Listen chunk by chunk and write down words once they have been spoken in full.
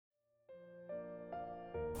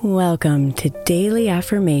Welcome to Daily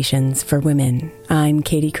Affirmations for Women. I'm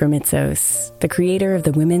Katie Kremitzos, the creator of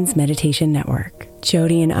the Women's Meditation Network.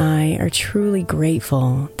 Jody and I are truly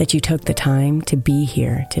grateful that you took the time to be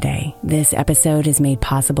here today. This episode is made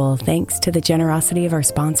possible thanks to the generosity of our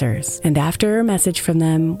sponsors. And after a message from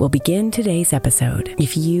them, we'll begin today's episode.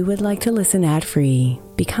 If you would like to listen ad-free,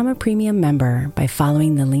 become a premium member by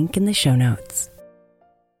following the link in the show notes.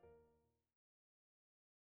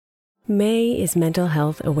 May is Mental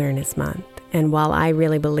Health Awareness Month, and while I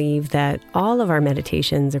really believe that all of our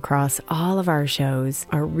meditations across all of our shows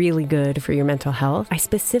are really good for your mental health, I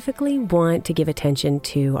specifically want to give attention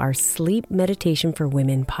to our Sleep Meditation for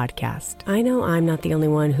Women podcast. I know I'm not the only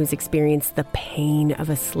one who's experienced the pain of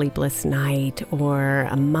a sleepless night or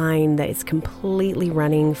a mind that is completely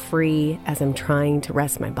running free as I'm trying to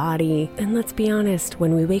rest my body. And let's be honest,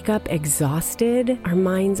 when we wake up exhausted, our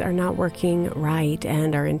minds are not working right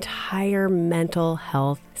and our entire mental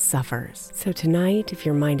health suffers. So tonight, if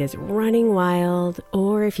your mind is running wild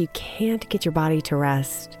or if you can't get your body to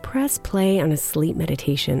rest, press play on a sleep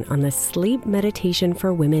meditation on the Sleep Meditation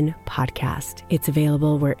for Women podcast. It's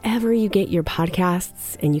available wherever you get your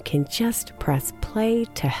podcasts, and you can just press play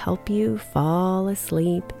to help you fall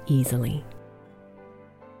asleep easily.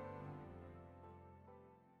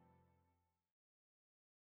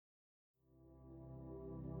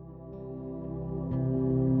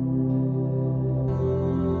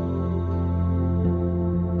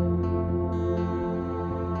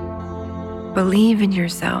 Believe in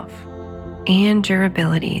yourself and your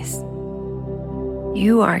abilities.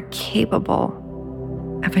 You are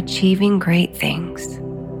capable of achieving great things.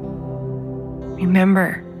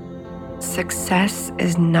 Remember, success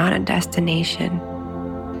is not a destination,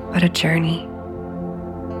 but a journey.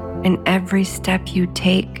 And every step you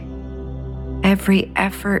take, every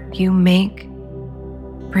effort you make,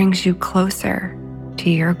 brings you closer to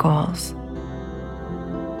your goals.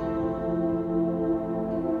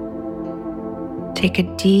 Take a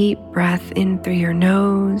deep breath in through your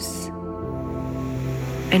nose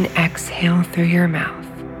and exhale through your mouth.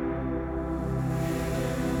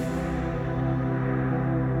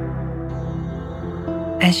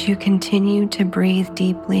 As you continue to breathe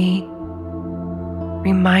deeply,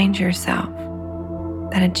 remind yourself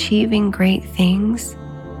that achieving great things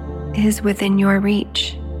is within your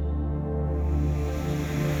reach.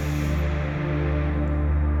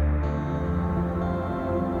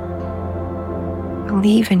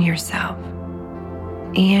 Believe in yourself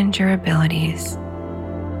and your abilities.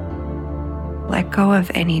 Let go of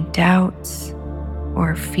any doubts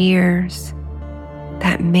or fears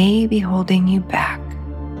that may be holding you back.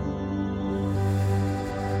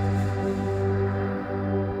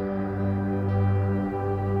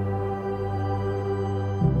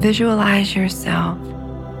 Visualize yourself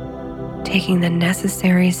taking the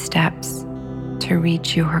necessary steps to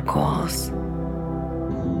reach your goals.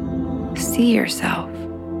 See yourself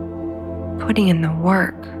putting in the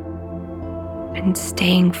work and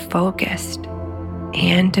staying focused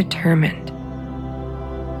and determined.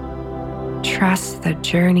 Trust the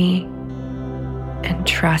journey and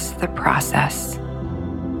trust the process.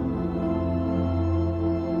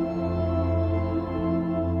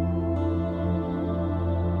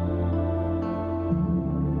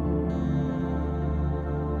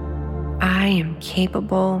 I am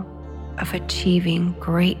capable of achieving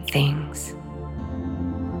great things.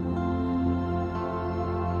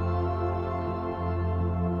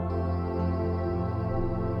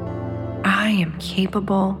 I am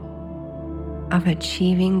capable of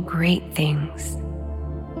achieving great things.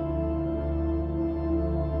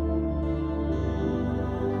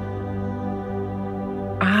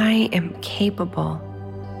 I am capable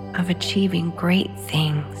of achieving great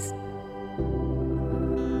things.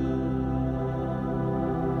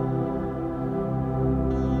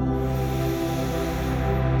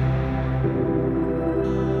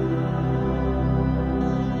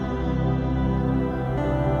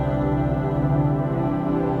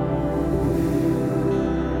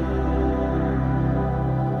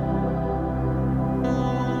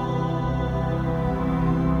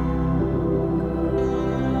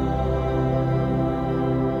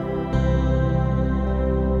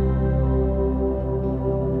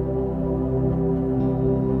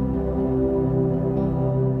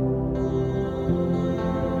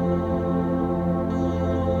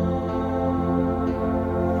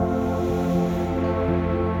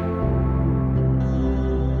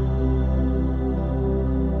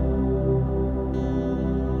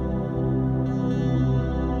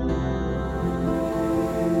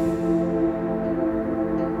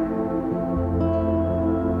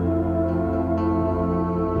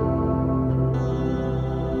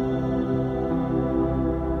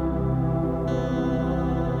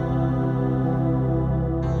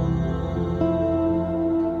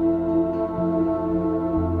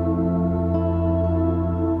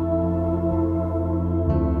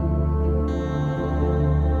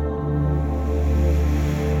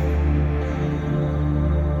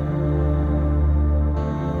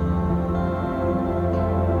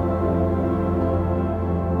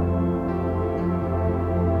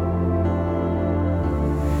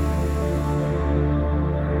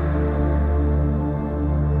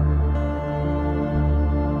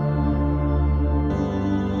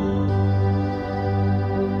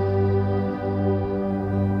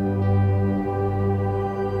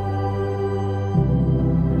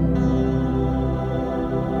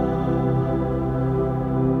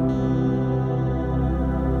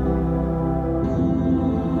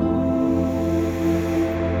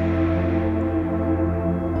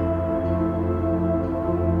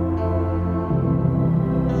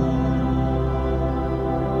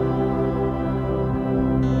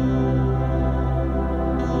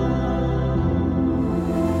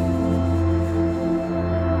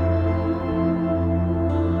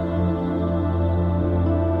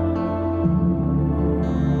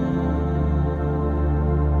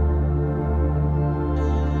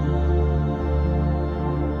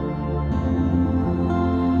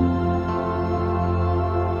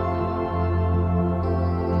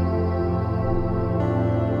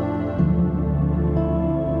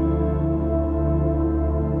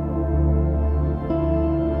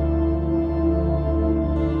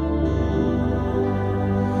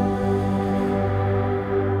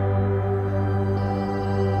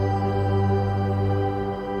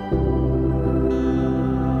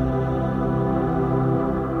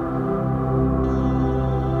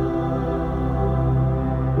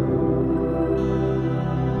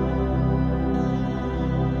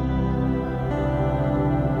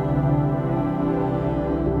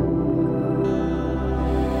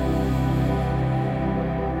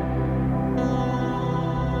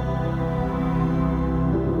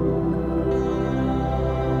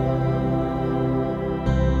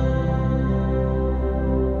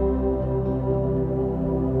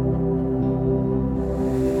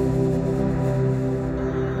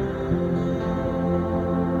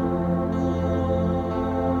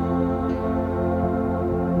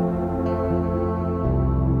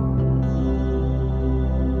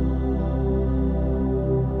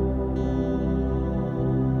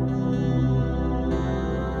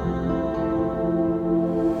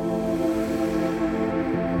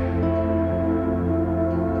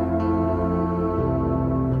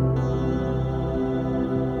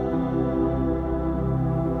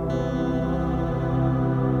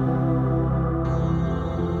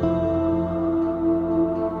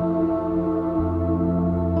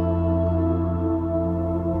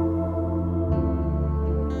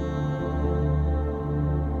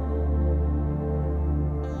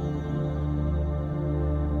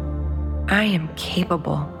 am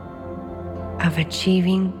capable of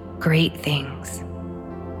achieving great things.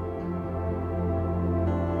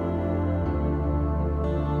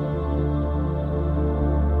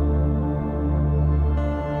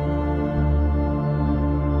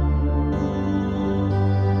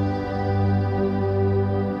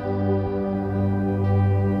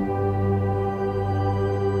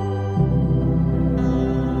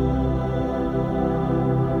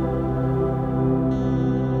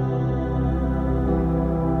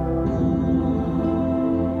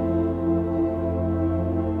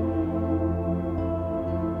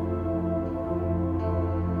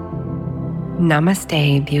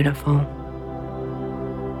 Namaste, beautiful.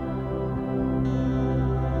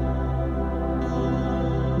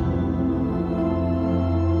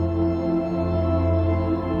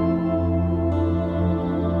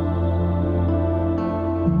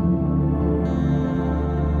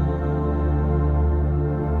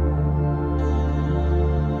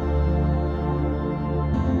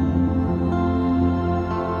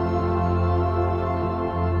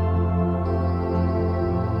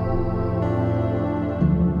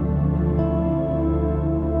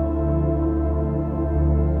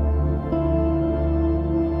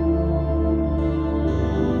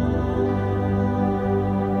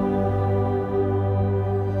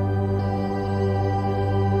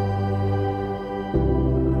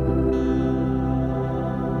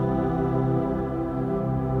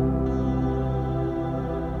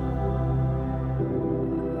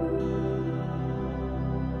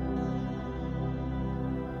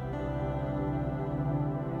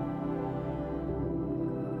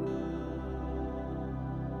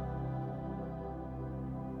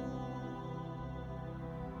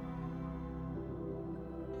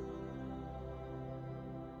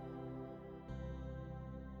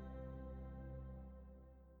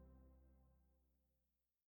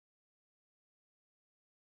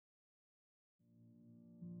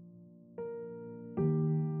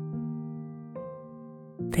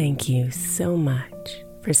 Thank you so much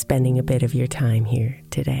for spending a bit of your time here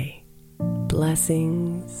today.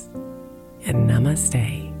 Blessings and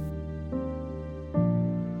namaste.